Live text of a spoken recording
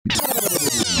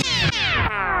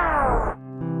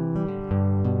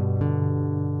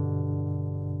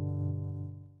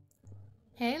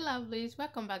lovelies,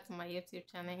 welcome back to my YouTube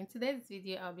channel. In today's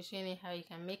video I'll be showing you how you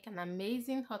can make an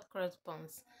amazing hot cross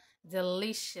buns.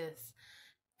 Delicious.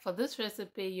 For this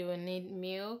recipe you will need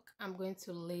milk. I'm going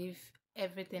to leave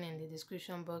everything in the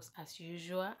description box as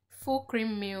usual. Full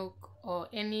cream milk or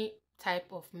any type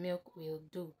of milk will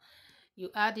do. You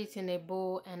add it in a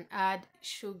bowl and add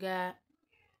sugar,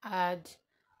 add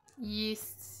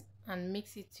yeast and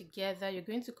mix it together. You're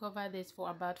going to cover this for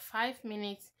about 5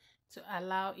 minutes to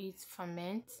allow it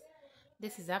ferment.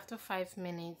 This is after 5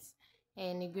 minutes,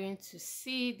 and you're going to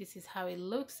see this is how it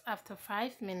looks after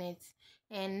 5 minutes.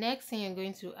 And next thing, you're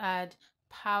going to add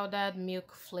powdered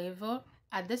milk flavor.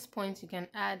 At this point you can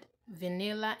add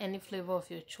vanilla, any flavor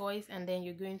of your choice, and then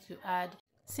you're going to add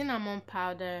cinnamon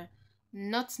powder,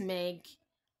 nutmeg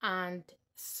and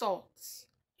salt.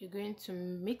 You're going to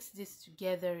mix this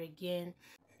together again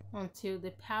until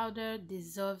the powder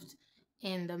dissolved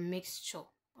in the mixture.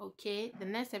 Okay, the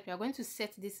next step, you are going to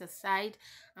set this aside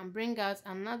and bring out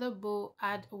another bowl.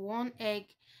 Add 1 egg,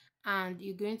 and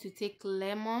you're going to take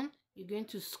lemon. You're going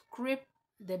to scrape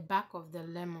the back of the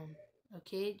lemon,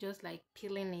 okay, just like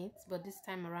peeling it, but this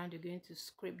time around you're going to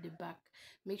scrape the back.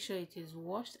 Make sure it is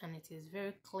washed and it is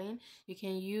very clean. You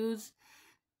can use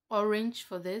orange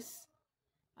for this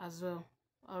as well.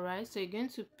 All right, so you're going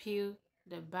to peel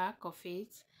the back of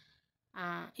it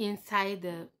inside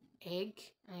the egg,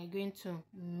 and you're going to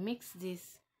mix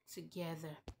this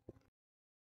together.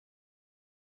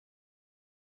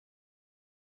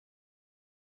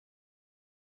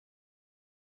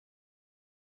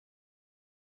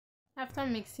 After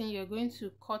mixing, you're going to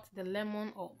cut the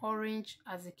lemon or orange,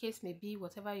 as the case may be,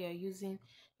 whatever you're using.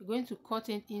 You're going to cut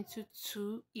it into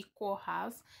 2 equal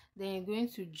halves. Then you're going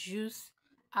to juice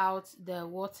out the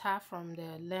water from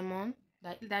the lemon.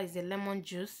 That is the lemon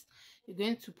juice. You're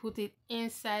going to put it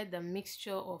inside the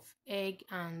mixture of egg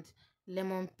and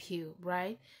lemon peel.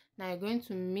 Right now you're going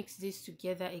to mix this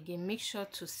together again. Make sure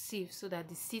to sieve so that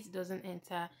the seed doesn't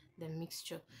enter the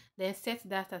mixture. Then set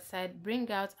that aside.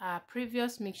 Bring out our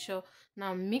previous mixture.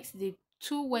 Now mix the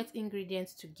 2 wet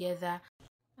ingredients together.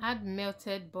 Add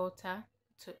melted butter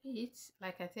to it.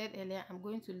 Like I said earlier, I'm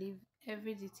going to leave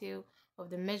every detail of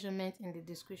the measurement in the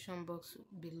description box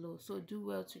below, so do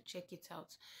well to check it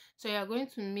out. So you are going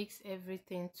to mix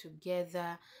everything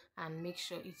together and make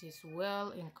sure it is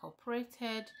well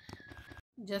incorporated,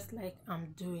 just like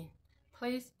I'm doing.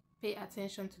 Please pay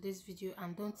attention to this video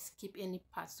and don't skip any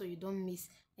part so you don't miss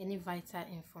any vital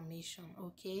information.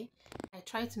 Okay, I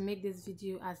try to make this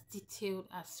video as detailed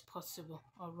as possible.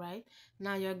 All right,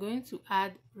 now you're going to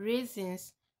add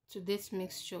raisins to this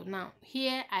mixture. Now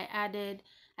here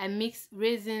I mixed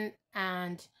raisin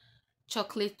and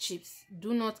chocolate chips.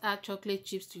 Do not add chocolate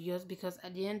chips to yours, because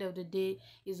at the end of the day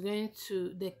it's going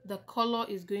to the color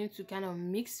is going to kind of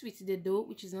mix with the dough,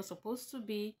 which is not supposed to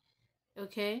be.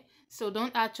 Okay, so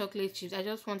don't add chocolate chips. I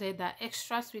just wanted that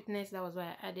extra sweetness. That was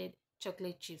why I added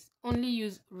chocolate chips. Only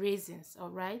use raisins. All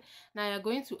right, now you're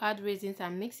going to add raisins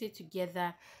and mix it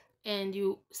together, and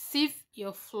you sieve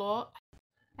your flour.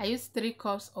 I use 3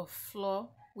 cups of flour,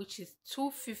 which is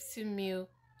 250 ml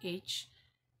each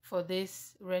for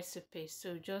this recipe.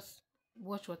 So just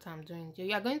watch what I'm doing.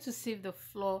 You are going to sieve the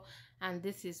flour, and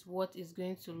this is what it's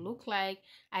going to look like.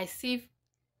 I sieve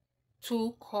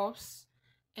 2 cups,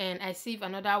 and I sieve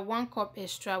another 1 cup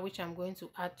extra, which I'm going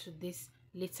to add to this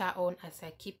later on as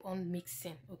I keep on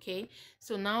mixing. Okay,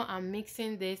 so now I'm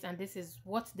mixing this, and this is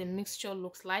what the mixture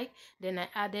looks like. Then I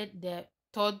added the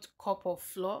 3rd cup of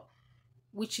flour,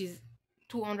 which is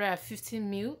 250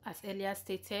 ml as earlier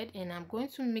stated, and I'm going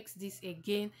to mix this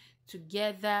again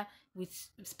together with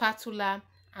spatula.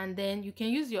 And then you can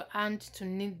use your hand to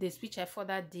knead this, which I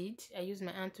further did. I used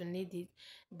my hand to knead it.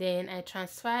 Then I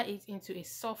transfer it into a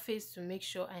surface to make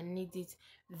sure I knead it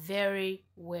very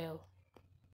well.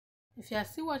 If you are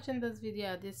still watching this video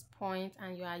at this point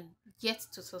and you are yet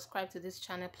to subscribe to this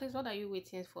channel, please, what are you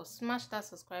waiting for? Smash that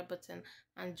subscribe button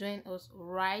and join us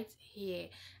right here.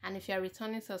 And if you are a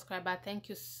returning subscriber, thank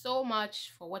you so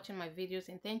much for watching my videos,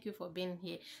 and thank you for being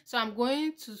here. So I'm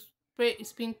going to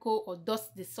sprinkle or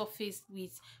dust the surface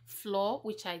with flour,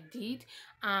 which I did,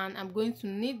 and I'm going to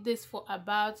knead this for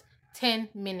about 10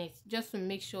 minutes just to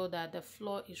make sure that the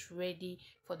flour is ready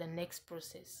for the next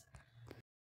process.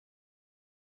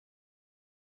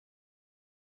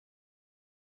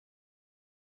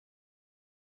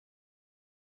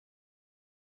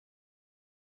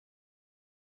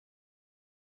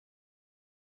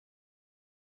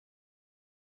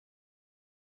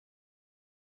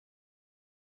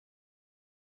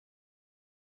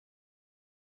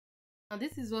 Now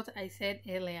this is what I said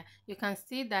earlier. You can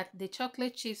see that the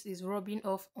chocolate chips is rubbing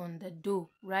off on the dough,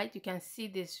 right? You can see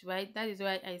this, right? That is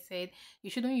why I said you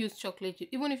shouldn't use chocolate chip.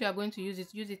 Even if you are going to use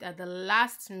it at the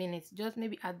last minute. Just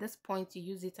maybe at this point you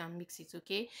use it and mix it,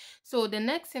 okay? So the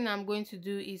next thing I'm going to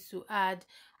do is to add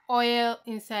oil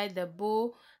inside the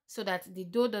bowl so that the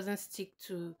dough doesn't stick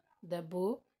to the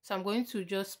bowl. So I'm going to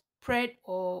just spread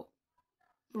or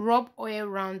rub oil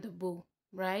around the bowl,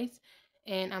 right?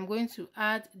 And I'm going to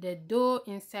add the dough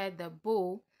inside the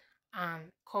bowl and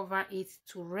cover it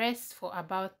to rest for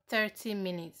about 30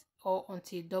 minutes or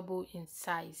until double in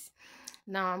size.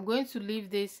 Now I'm going to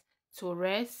leave this to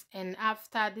rest, and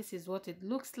after, this is what it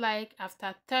looks like.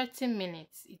 After 30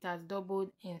 minutes it has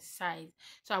doubled in size.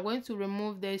 So I'm going to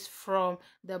remove this from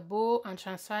the bowl and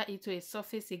transfer it to a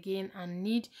surface again and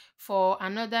knead for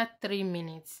another 3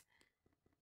 minutes.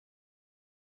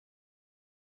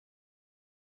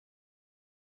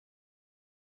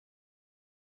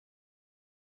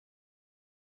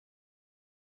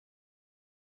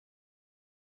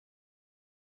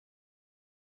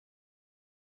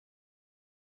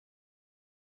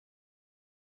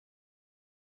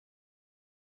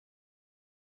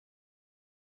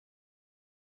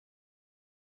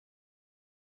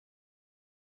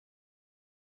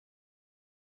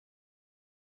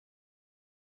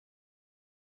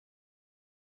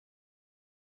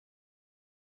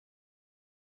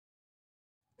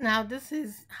 Now this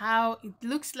is how it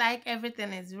looks like.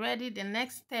 Everything is ready. The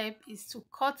next step is to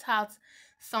cut out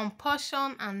some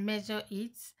portion and measure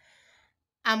it.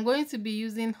 I'm going to be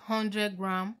using 100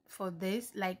 grams for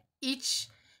this. Like each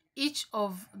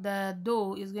of the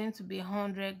dough is going to be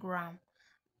 100 grams.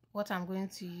 What I'm going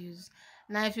to use.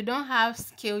 Now if you don't have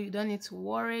scale, you don't need to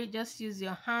worry. Just use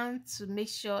your hand to make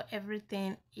sure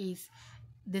everything is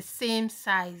the same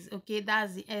size. Okay,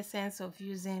 that's the essence of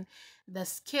using the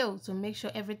scale, to make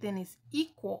sure everything is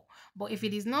equal. But if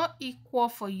it is not equal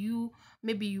for you,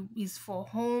 maybe it's for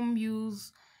home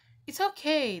use, it's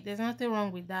okay. There's nothing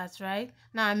wrong with that, right?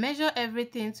 Now I measure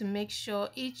everything to make sure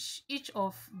each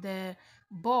of the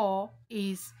ball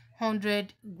is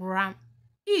 100 grams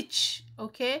each.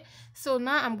 Okay, so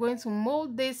now I'm going to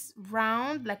mold this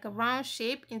round, like a round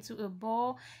shape, into a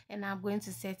ball, and I'm going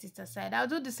to set it aside. I'll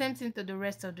do the same thing to the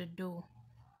rest of the dough.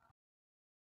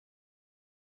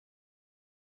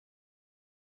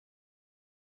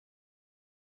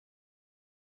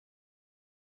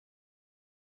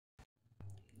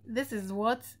 This is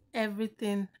what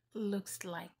everything looks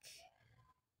like.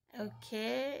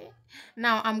 Okay,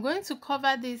 now I'm going to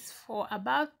cover this for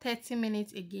about 30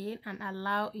 minutes again and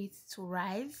allow it to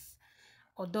rise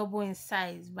or double in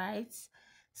size, right?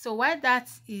 So while that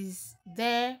is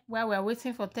there, while we're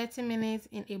waiting for 30 minutes,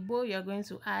 in a bowl you're going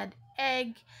to add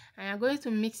egg, and you're going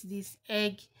to mix this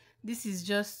egg. This is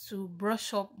just to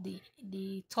brush up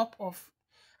the top of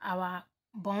our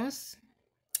buns,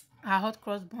 our hot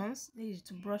cross buns. This is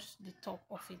to brush the top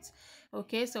of it.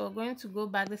 Okay, so we're going to go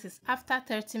back. This is after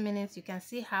 30 minutes. You can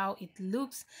see how it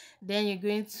looks. Then you're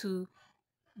going to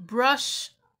brush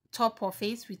top of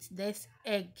it with this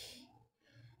egg.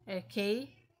 Okay,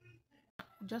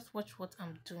 just watch what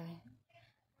I'm doing.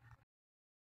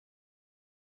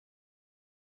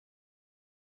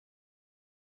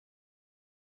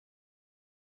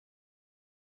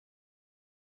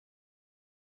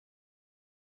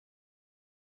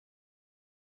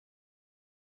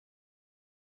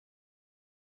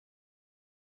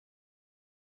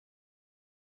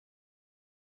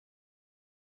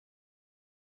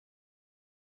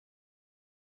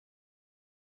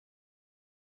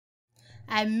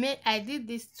 I did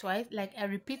this twice. Like, I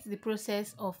repeat the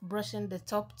process of brushing the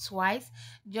top twice,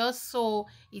 just so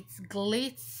it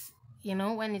glits,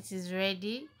 when it is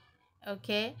ready.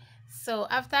 Okay, so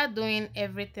after doing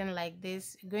everything like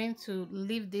this, you're going to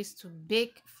leave this to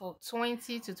bake for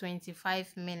 20 to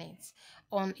 25 minutes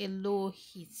on a low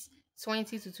heat.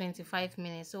 20 to 25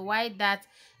 minutes. So while that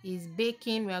is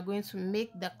baking, we are going to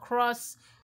make the crust.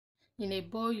 In a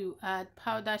bowl you add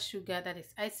powdered sugar, that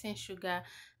is icing sugar,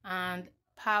 and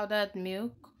powdered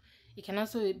milk. It can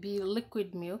also be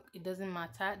liquid milk, it doesn't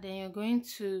matter. Then you're going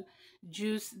to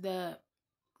juice the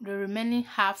remaining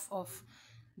half of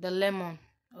the lemon.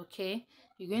 Okay,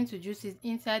 you're going to juice it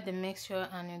inside the mixture,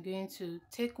 and you're going to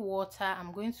take water.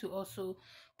 I'm going to also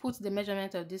put the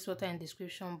measurement of this water in the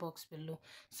description box below.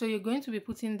 So you're going to be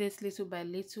putting this little by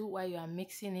little while you are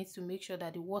mixing it, to make sure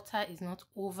that the water is not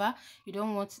over. You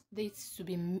don't want this to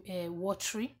be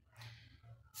watery,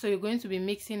 so you're going to be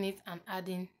mixing it and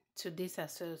adding to this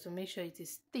as well, so make sure it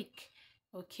is thick.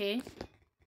 Okay,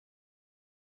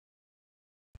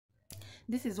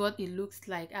 this is what it looks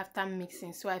like after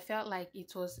mixing. So I felt like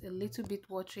it was a little bit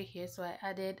watery here, so I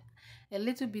added a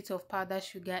little bit of powdered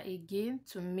sugar again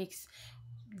to mix.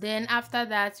 Then after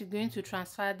that, you're going to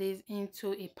transfer this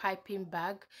into a piping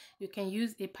bag. You can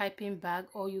use a piping bag,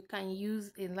 or you can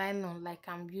use a nylon like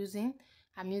I'm using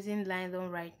nylon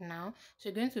right now. So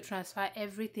you're going to transfer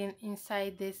everything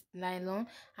inside this nylon,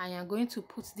 and you're going to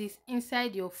put this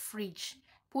inside your fridge.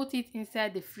 Put it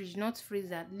inside the fridge, not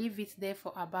freezer. Leave it there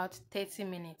for about 30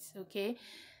 minutes. Okay,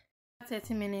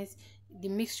 30 minutes, the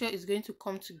mixture is going to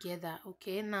come together.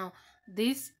 Okay, now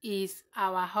this is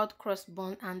our hot cross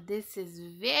bun, and this is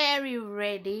very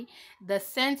ready. The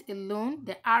scent alone,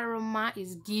 the aroma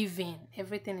is giving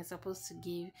everything is supposed to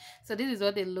give. So this is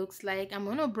what it looks like. I'm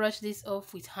going to brush this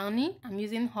off with honey. I'm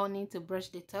using honey to brush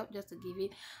the top, just to give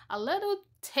it a little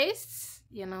taste,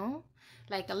 you know,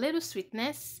 like a little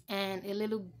sweetness and a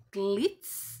little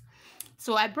glitz.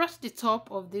 So I brushed the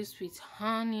top of this with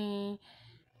honey,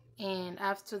 and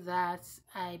after that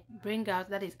I bring out,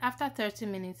 that is after 30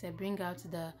 minutes, I bring out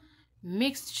the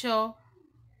mixture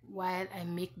while I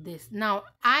make this. Now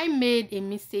I made a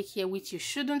mistake here, which you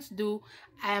shouldn't do.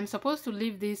 I am supposed to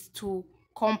leave this to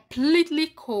completely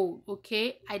cold.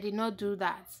 Okay, I did not do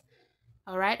that.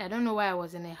 All right, I don't know why I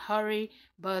was in a hurry,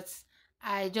 but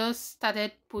I just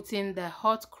started putting the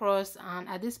hot cross, and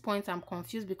at this point I'm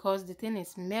confused because the thing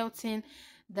is melting.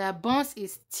 The buns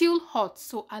is still hot,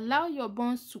 so allow your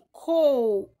buns to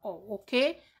cool. Oh,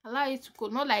 okay, allow it to cool,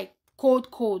 not like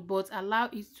cold, but allow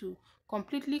it to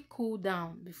completely cool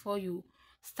down before you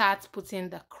start putting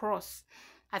the crust.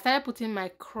 I started putting my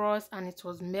crust, and it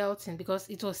was melting because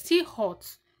it was still hot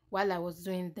while I was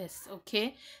doing this.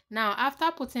 Okay, now after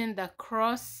putting the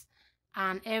crust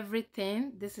and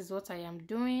everything, this is what I am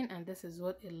doing, and this is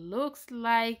what it looks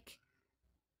like.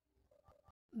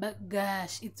 But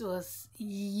gosh, it was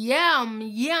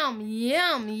yummy.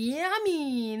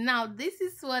 Now this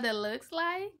is what it looks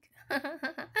like.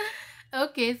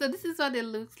 Okay, so this is what it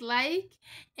looks like,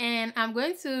 and I'm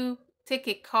going to take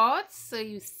a cut so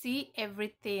you see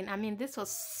everything. I mean, this was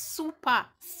super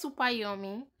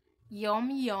yummy.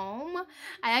 Yum.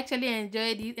 I actually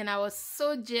enjoyed it, and I was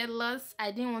so jealous.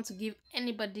 I didn't want to give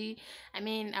anybody. I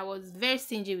mean, I was very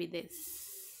stingy with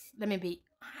this. Let me be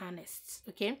honest.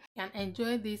 Okay, you can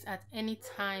enjoy this at any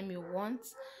time you want,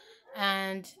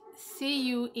 and see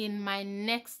you in my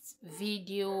next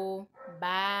video.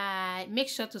 Bye. Make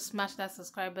sure to smash that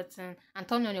subscribe button and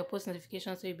turn on your post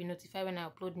notifications so you'll be notified when I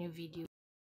upload new videos.